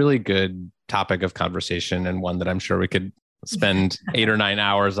 It's a really good topic of conversation and one that I'm sure we could spend 8 or 9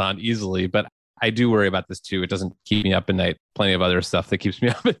 hours on easily. But I do worry about this too. It doesn't keep me up at night. Plenty of other stuff that keeps me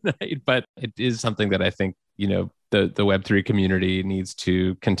up at night. But it is something that I think, the Web3 community needs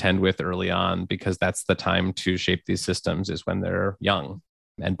to contend with early on, because that's the time to shape these systems, is when they're young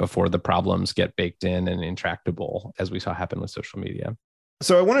and before the problems get baked in and intractable, as we saw happen with social media.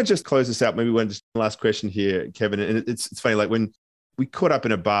 So I want to just close this out. Maybe one just last question here, Kevin. And it's funny, like when we caught up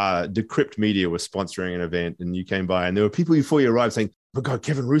in a bar, Decrypt Media was sponsoring an event, and you came by, and there were people before you arrived saying, "Oh God,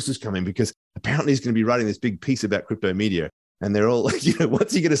 Kevin Roose is coming because apparently he's going to be writing this big piece about crypto media." And they're all like,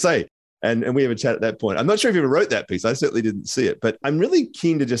 what's he going to say? And we have a chat at that point. I'm not sure if you ever wrote that piece. I certainly didn't see it, but I'm really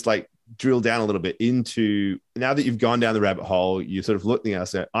keen to just drill down a little bit into, now that you've gone down the rabbit hole, you're sort of looking at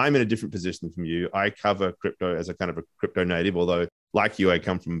us. I'm in a different position from you. I cover crypto as a kind of a crypto native, although like you,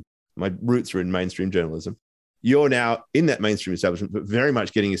 my roots are in mainstream journalism. you're now in that mainstream establishment, but very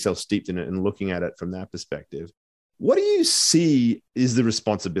much getting yourself steeped in it and looking at it from that perspective. What do you see is the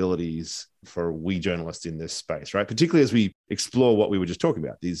responsibilities for we journalists in this space, right? Particularly as we explore what we were just talking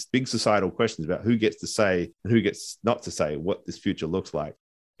about, these big societal questions about who gets to say and who gets not to say what this future looks like.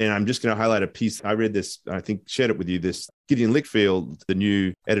 And I'm just going to highlight a piece. I read this, I think shared it with you, this Gideon Lichtfield, the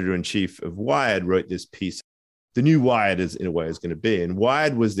new editor-in-chief of Wired, wrote this piece. The new Wired is in a way is going to be. And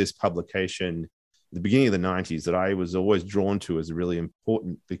Wired was this publication the beginning of the 90s that I was always drawn to as really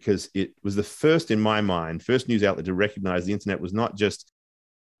important because it was the first, in my mind, first news outlet to recognize the internet was not just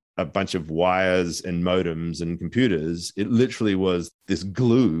a bunch of wires and modems and computers. It literally was this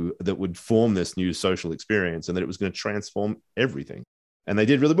glue that would form this new social experience and that it was going to transform everything. And they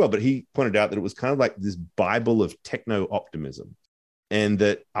did really well. But he pointed out that it was kind of like this Bible of techno-optimism and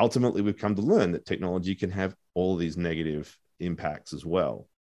that ultimately we've come to learn that technology can have all these negative impacts as well.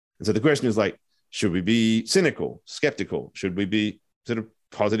 And so the question is like, should we be cynical, skeptical? Should we be sort of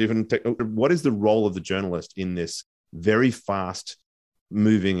positive and what is the role of the journalist in this very fast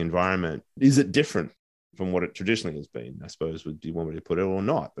moving environment? Is it different from what it traditionally has been? I suppose, do you want me to put it or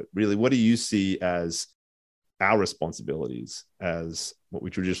not? But really, what do you see as our responsibilities as what we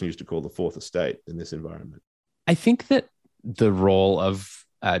traditionally used to call the fourth estate in this environment? I think that the role of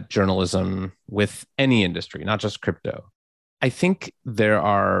journalism with any industry, not just crypto, I think there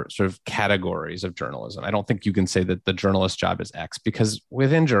are sort of categories of journalism. I don't think you can say that the journalist job is X because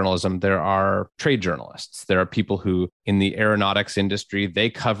within journalism, there are trade journalists. There are people who in the aeronautics industry,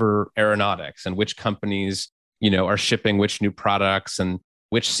 they cover aeronautics and which companies, are shipping which new products and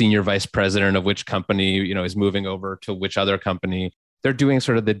which senior vice president of which company, is moving over to which other company. They're doing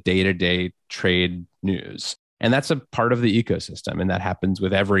sort of the day-to-day trade news. And that's a part of the ecosystem. And that happens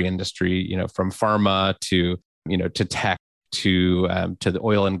with every industry, from pharma to tech, to the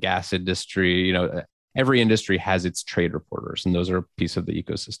oil and gas industry. Every industry has its trade reporters, and those are a piece of the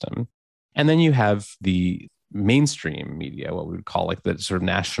ecosystem. And then you have the mainstream media, what we would call like the sort of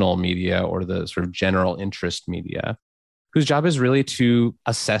national media or the sort of general interest media, whose job is really to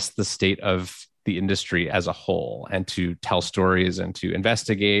assess the state of the industry as a whole and to tell stories and to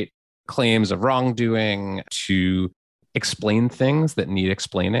investigate claims of wrongdoing, to explain things that need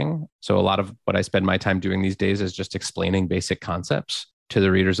explaining. So a lot of what I spend my time doing these days is just explaining basic concepts to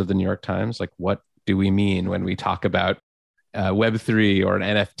the readers of the New York Times. Like, what do we mean when we talk about Web3 or an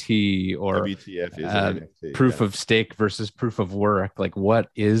NFT or WTF is an NFT, proof of stake versus proof of work? Like, what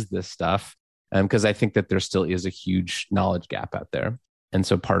is this stuff? Because I think that there still is a huge knowledge gap out there. And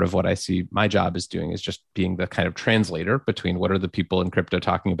so part of what I see my job is doing is just being the kind of translator between what are the people in crypto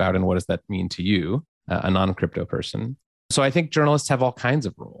talking about and what does that mean to you, a non-crypto person. So I think journalists have all kinds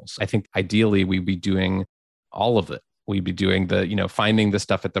of roles. I think ideally we'd be doing all of it. We'd be doing the, finding the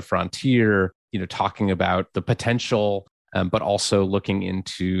stuff at the frontier, talking about the potential, but also looking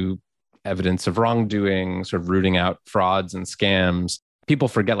into evidence of wrongdoing, sort of rooting out frauds and scams. People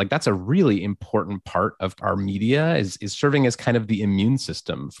forget like that's a really important part of our media is serving as kind of the immune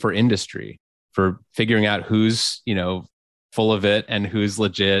system for industry, for figuring out who's, full of it and who's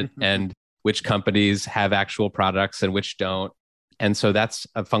legit and which companies have actual products and which don't. And so that's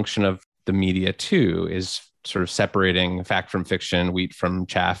a function of the media too, is sort of separating fact from fiction, wheat from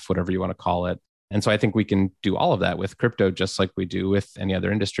chaff, whatever you want to call it. And so I think we can do all of that with crypto, just like we do with any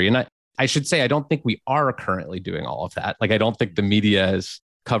other industry. And I should say, I don't think we are currently doing all of that. Like, I don't think the media's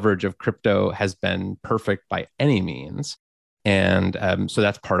coverage of crypto has been perfect by any means. And so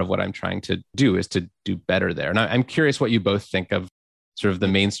that's part of what I'm trying to do is to do better there. And I'm curious what you both think of sort of the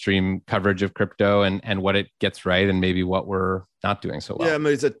mainstream coverage of crypto and what it gets right and maybe what we're not doing so well. Yeah, I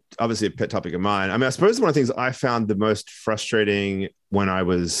mean, it's obviously a pet topic of mine. I mean, I suppose one of the things I found the most frustrating when I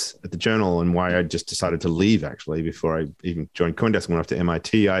was at the Journal and why I just decided to leave actually before I even joined CoinDesk and went off to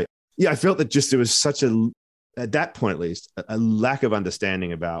MIT, I felt that just there was such at that point at least, a lack of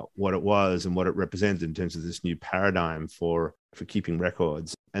understanding about what it was and what it represented in terms of this new paradigm for keeping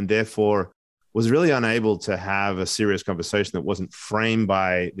records. And therefore was really unable to have a serious conversation that wasn't framed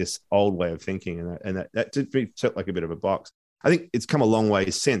by this old way of thinking. And that did felt like a bit of a box. I think it's come a long way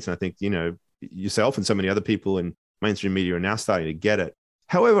since. And I think, yourself and so many other people in mainstream media are now starting to get it.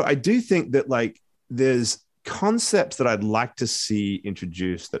 However, I do think that there's concepts that I'd like to see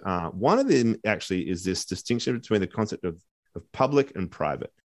introduced that aren't. One of them actually is this distinction between the concept of public and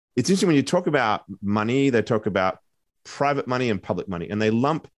private. It's interesting when you talk about money, they talk about private money and public money, and they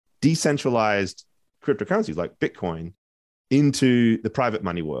lump decentralized cryptocurrencies like Bitcoin into the private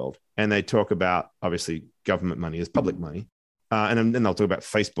money world. And they talk about, obviously, government money as public money. And then they'll talk about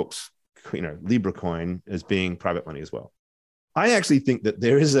Facebook's, Libra coin as being private money as well. I actually think that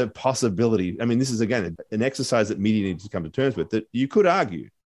there is a possibility. I mean, this is, again, an exercise that media needs to come to terms with, that you could argue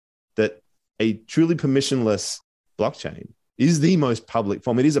that a truly permissionless blockchain is the most public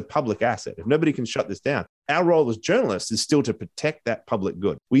form. It is a public asset. If nobody can shut this down, our role as journalists is still to protect that public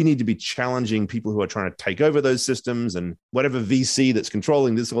good. We need to be challenging people who are trying to take over those systems, and whatever VC that's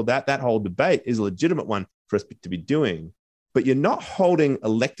controlling this or that whole debate is a legitimate one for us to be doing. But you're not holding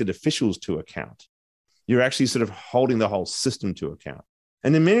elected officials to account. You're actually sort of holding the whole system to account.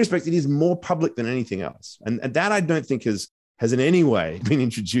 And in many respects, it is more public than anything else. And that I don't think has in any way been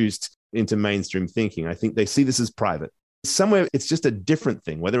introduced into mainstream thinking. I think they see this as private. Somewhere it's just a different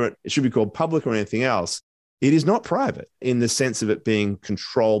thing, whether it should be called public or anything else. It is not private in the sense of it being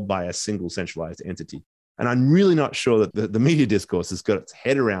controlled by a single centralized entity. And I'm really not sure that the media discourse has got its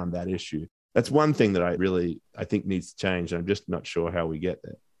head around that issue. That's one thing that I think needs to change. I'm just not sure how we get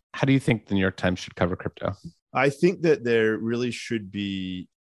there. How do you think the New York Times should cover crypto? I think that there really should be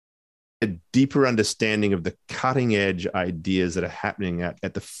a deeper understanding of the cutting edge ideas that are happening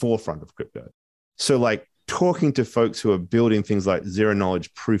at the forefront of crypto. So like talking to folks who are building things like zero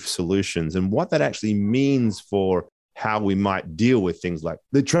knowledge proof solutions and what that actually means for how we might deal with things like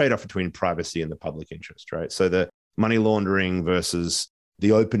the trade-off between privacy and the public interest, right? So the money laundering versus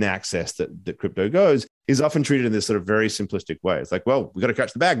the open access that crypto goes is often treated in this sort of very simplistic way. It's like, well, we've got to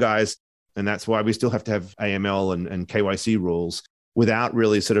catch the bad guys. And that's why we still have to have AML and KYC rules, without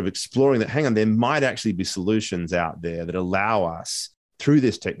really sort of exploring that, hang on, there might actually be solutions out there that allow us through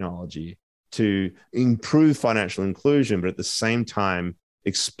this technology to improve financial inclusion, but at the same time,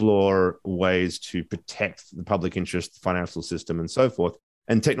 explore ways to protect the public interest, the financial system, and so forth.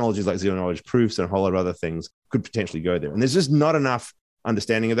 And technologies like zero knowledge proofs and a whole lot of other things could potentially go there. And there's just not enough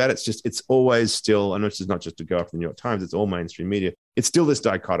understanding of that. It's always still, and this is not just to go off the New York Times, it's all mainstream media. It's still this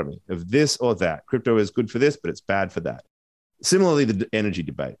dichotomy of this or that. Crypto is good for this, but it's bad for that. Similarly, the energy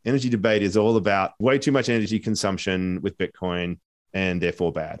debate. Energy debate is all about way too much energy consumption with Bitcoin and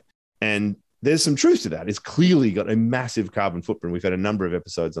therefore bad. And there's some truth to that. It's clearly got a massive carbon footprint. We've had a number of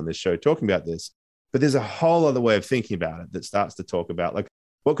episodes on this show talking about this, but there's a whole other way of thinking about it that starts to talk about, like,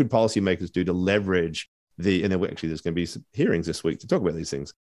 what could policymakers do to leverage and there's going to be some hearings this week to talk about these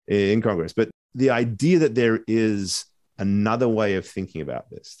things in Congress. But the idea that there is another way of thinking about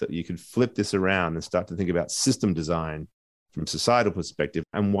this, that you could flip this around and start to think about system design from a societal perspective,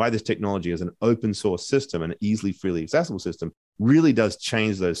 and why this technology as an open source system, an easily, freely accessible system, really does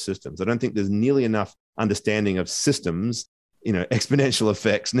change those systems. I don't think there's nearly enough understanding of systems, exponential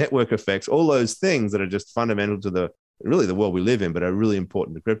effects, network effects, all those things that are just fundamental to the world we live in, but are really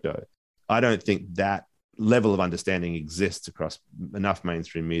important to crypto. I don't think that level of understanding exists across enough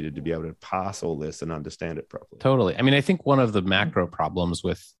mainstream media to be able to pass all this and understand it properly. Totally. I mean, I think one of the macro problems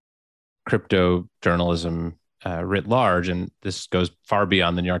with crypto journalism writ large, and this goes far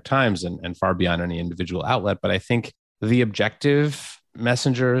beyond the New York Times and far beyond any individual outlet, but I think the objective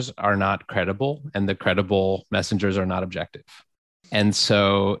messengers are not credible and the credible messengers are not objective. And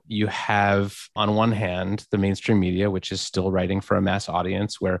so you have, on one hand, the mainstream media, which is still writing for a mass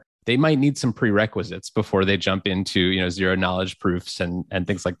audience where they might need some prerequisites before they jump into, zero knowledge proofs and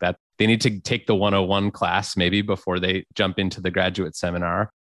things like that. They need to take the 101 class maybe before they jump into the graduate seminar.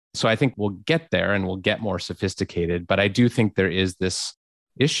 So I think we'll get there and we'll get more sophisticated. But I do think there is this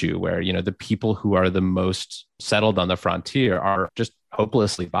issue where, the people who are the most settled on the frontier are just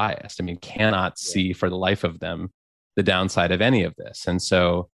hopelessly biased. I mean, cannot see for the life of them the downside of any of this. And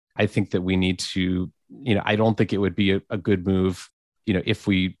so I think that we need to, I don't think it would be a good move, if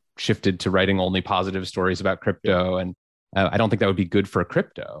we shifted to writing only positive stories about crypto. And I don't think that would be good for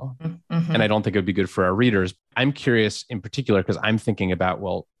crypto. Mm-hmm. And I don't think it would be good for our readers. I'm curious in particular, because I'm thinking about,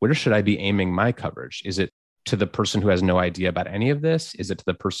 well, where should I be aiming my coverage? Is it to the person who has no idea about any of this? Is it to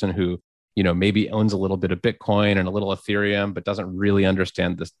the person who, maybe owns a little bit of Bitcoin and a little Ethereum, but doesn't really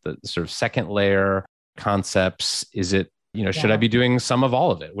understand the sort of second layer concepts? Is it, should I be doing some of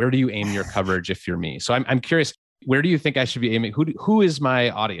all of it? Where do you aim your coverage if you're me? So I'm curious, where do you think I should be aiming? Who is my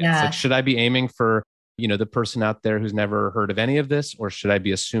audience? Yeah. Like, should I be aiming for, the person out there who's never heard of any of this, or should I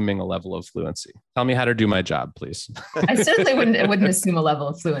be assuming a level of fluency? Tell me how to do my job, please. I certainly wouldn't assume a level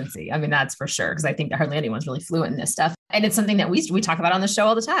of fluency. I mean, that's for sure, because I think that hardly anyone's really fluent in this stuff. And it's something that we talk about on the show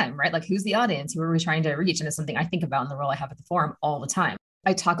all the time, right? Like, who's the audience? Who are we trying to reach? And it's something I think about in the role I have at the forum all the time.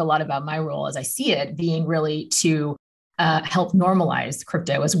 I talk a lot about my role as I see it being really to help normalize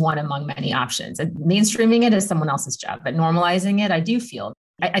crypto as one among many options. And mainstreaming it is someone else's job, but normalizing it, I do feel.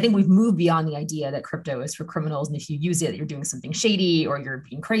 I think we've moved beyond the idea that crypto is for criminals. And if you use it, you're doing something shady or you're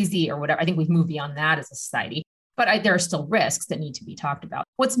being crazy or whatever. I think we've moved beyond that as a society. But there are still risks that need to be talked about.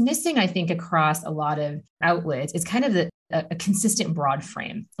 What's missing, I think, across a lot of outlets is kind of a consistent broad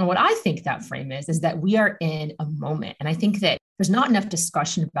frame. And what I think that frame is that we are in a moment. And I think that there's not enough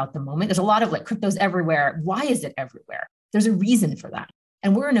discussion about the moment. There's a lot of like crypto's everywhere. Why is it everywhere? There's a reason for that.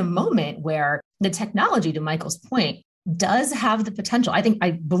 And we're in a moment where the technology, to Michael's point, does have the potential.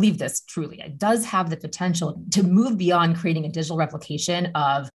 I believe this truly. It does have the potential to move beyond creating a digital replication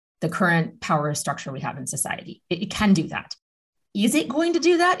of the current power structure we have in society. It can do that. Is it going to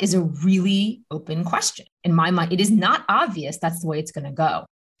do that is a really open question. In my mind, it is not obvious that's the way it's going to go.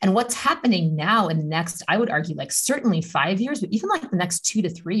 And what's happening now in the next, I would argue, like certainly 5 years, but even like the next 2 to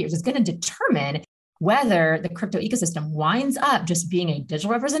 3 years is going to determine whether the crypto ecosystem winds up just being a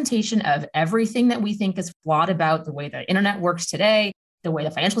digital representation of everything that we think is flawed about the way the internet works today, the way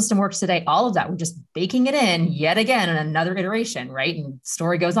the financial system works today, all of that. We're just baking it in yet again in another iteration, right? And the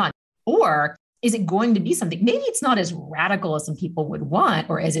story goes on. Or is it going to be something, maybe it's not as radical as some people would want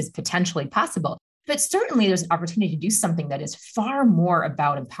or as is potentially possible, but certainly there's an opportunity to do something that is far more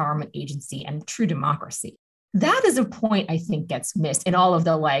about empowerment, agency, and true democracy. That is a point I think gets missed in all of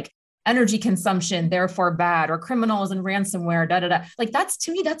the like energy consumption, therefore bad, or criminals and ransomware, Like that's,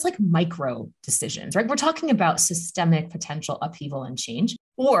 to me, that's like micro decisions, right? We're talking about systemic potential upheaval and change,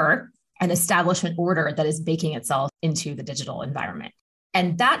 or an establishment order that is baking itself into the digital environment.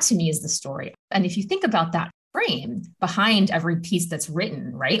 And that to me is the story. And if you think about that frame behind every piece that's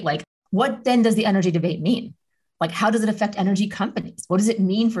written, right? Like what then does the energy debate mean? Like how does it affect energy companies? What does it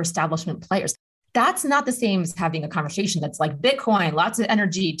mean for establishment players? That's not the same as having a conversation that's like Bitcoin, lots of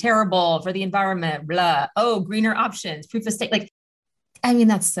energy, terrible for the environment, blah. Oh, greener options, proof of stake. Like, I mean,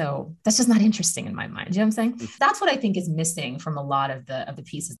 that's just not interesting in my mind. You know what I'm saying? That's what I think is missing from a lot of the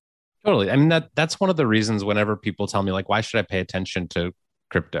pieces. Totally. I mean, that's one of the reasons whenever people tell me like, why should I pay attention to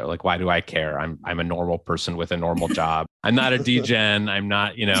crypto? Like, why do I care? I'm a normal person with a normal job. I'm not a degen. I'm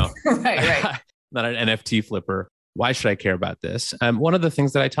not, right. not an NFT flipper. Why should I care about this? One of the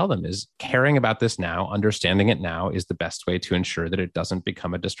things that I tell them is caring about this now, understanding it now is the best way to ensure that it doesn't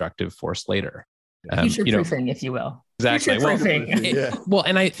become a destructive force later. Future-proofing, if you will. Exactly. Well,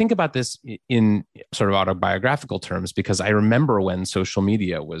 and I think about this in sort of autobiographical terms, because I remember when social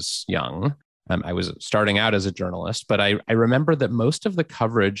media was young. I was starting out as a journalist, but I remember that most of the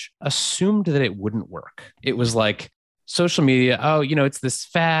coverage assumed that it wouldn't work. It was like social media, it's this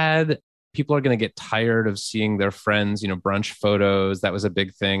fad. People are going to get tired of seeing their friends, brunch photos. That was a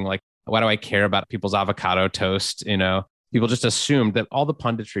big thing. Like, why do I care about people's avocado toast? People just assumed that all the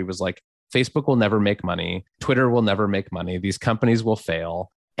punditry was like, Facebook will never make money. Twitter will never make money. These companies will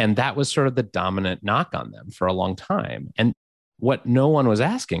fail. And that was sort of the dominant knock on them for a long time. And what no one was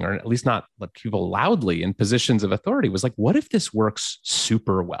asking, or at least not like people loudly in positions of authority, was like, what if this works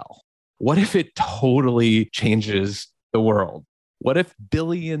super well? What if it totally changes the world? What if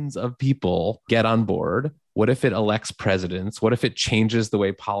billions of people get on board? What if it elects presidents? What if it changes the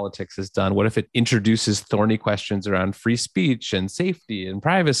way politics is done? What if it introduces thorny questions around free speech and safety and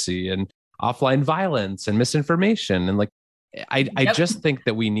privacy and offline violence and misinformation? And I just think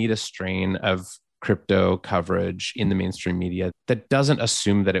that we need a strain of crypto coverage in the mainstream media that doesn't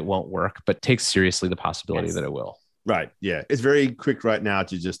assume that it won't work, but takes seriously the possibility that it will. Right. Yeah. It's very quick right now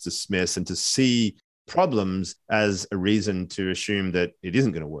to just dismiss and to see problems as a reason to assume that it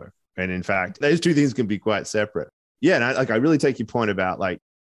isn't going to work. And in fact, those two things can be quite separate. Yeah. And I really take your point about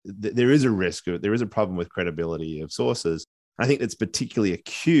there is a risk, there is a problem with credibility of sources. I think it's particularly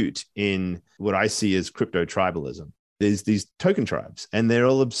acute in what I see as crypto tribalism. There's these token tribes and they're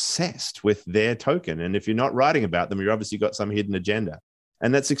all obsessed with their token. And if you're not writing about them, you've obviously got some hidden agenda.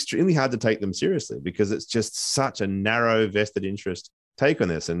 And that's extremely hard to take them seriously because it's just such a narrow vested interest take on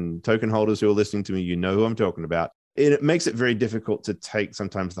this. And token holders who are listening to me, you know who I'm talking about. And it makes it very difficult to take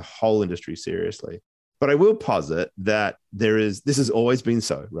sometimes the whole industry seriously. But I will posit that this has always been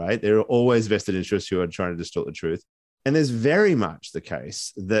so, right? There are always vested interests who are trying to distort the truth. And there's very much the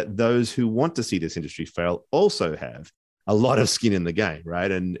case that those who want to see this industry fail also have a lot of skin in the game,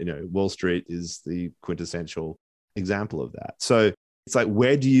 right? And, Wall Street is the quintessential example of that. So it's like,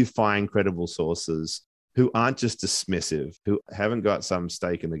 where do you find credible sources who aren't just dismissive, who haven't got some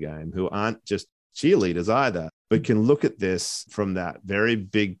stake in the game, who aren't just cheerleaders either, but can look at this from that very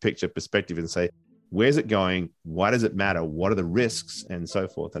big picture perspective and say, where's it going? Why does it matter? What are the risks? And so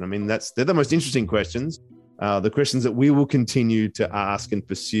forth. And I mean, they're the most interesting questions. The questions that we will continue to ask and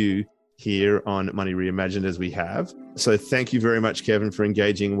pursue here on Money Reimagined as we have. So thank you very much, Kevin, for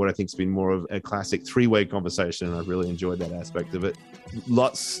engaging what I think has been more of a classic three-way conversation. And I've really enjoyed that aspect of it.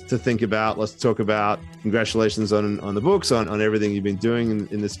 Lots to think about, lots to talk about. Congratulations on the books, on everything you've been doing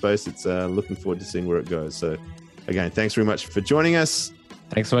in this space. It's looking forward to seeing where it goes. So again, thanks very much for joining us.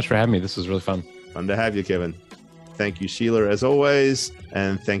 Thanks so much for having me. This was really fun. Fun to have you, Kevin. Thank you, Sheila, as always.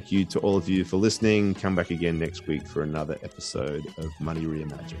 And thank you to all of you for listening. Come back again next week for another episode of Money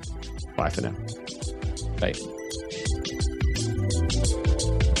Reimagined. Bye for now. Bye.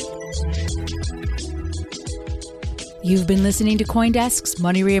 You've been listening to CoinDesk's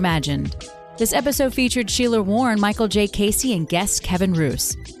Money Reimagined. This episode featured Sheila Warren, Michael J. Casey, and guest Kevin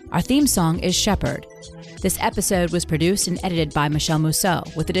Roose. Our theme song is Shepherd. This episode was produced and edited by Michelle Mousseau,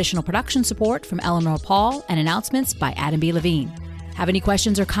 with additional production support from Eleanor Paul and announcements by Adam B. Levine. Have any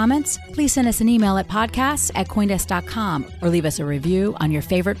questions or comments? Please send us an email at podcasts@coindesk.com or leave us a review on your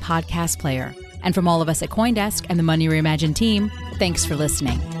favorite podcast player. And from all of us at CoinDesk and the Money Reimagined team, thanks for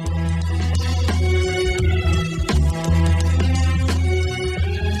listening.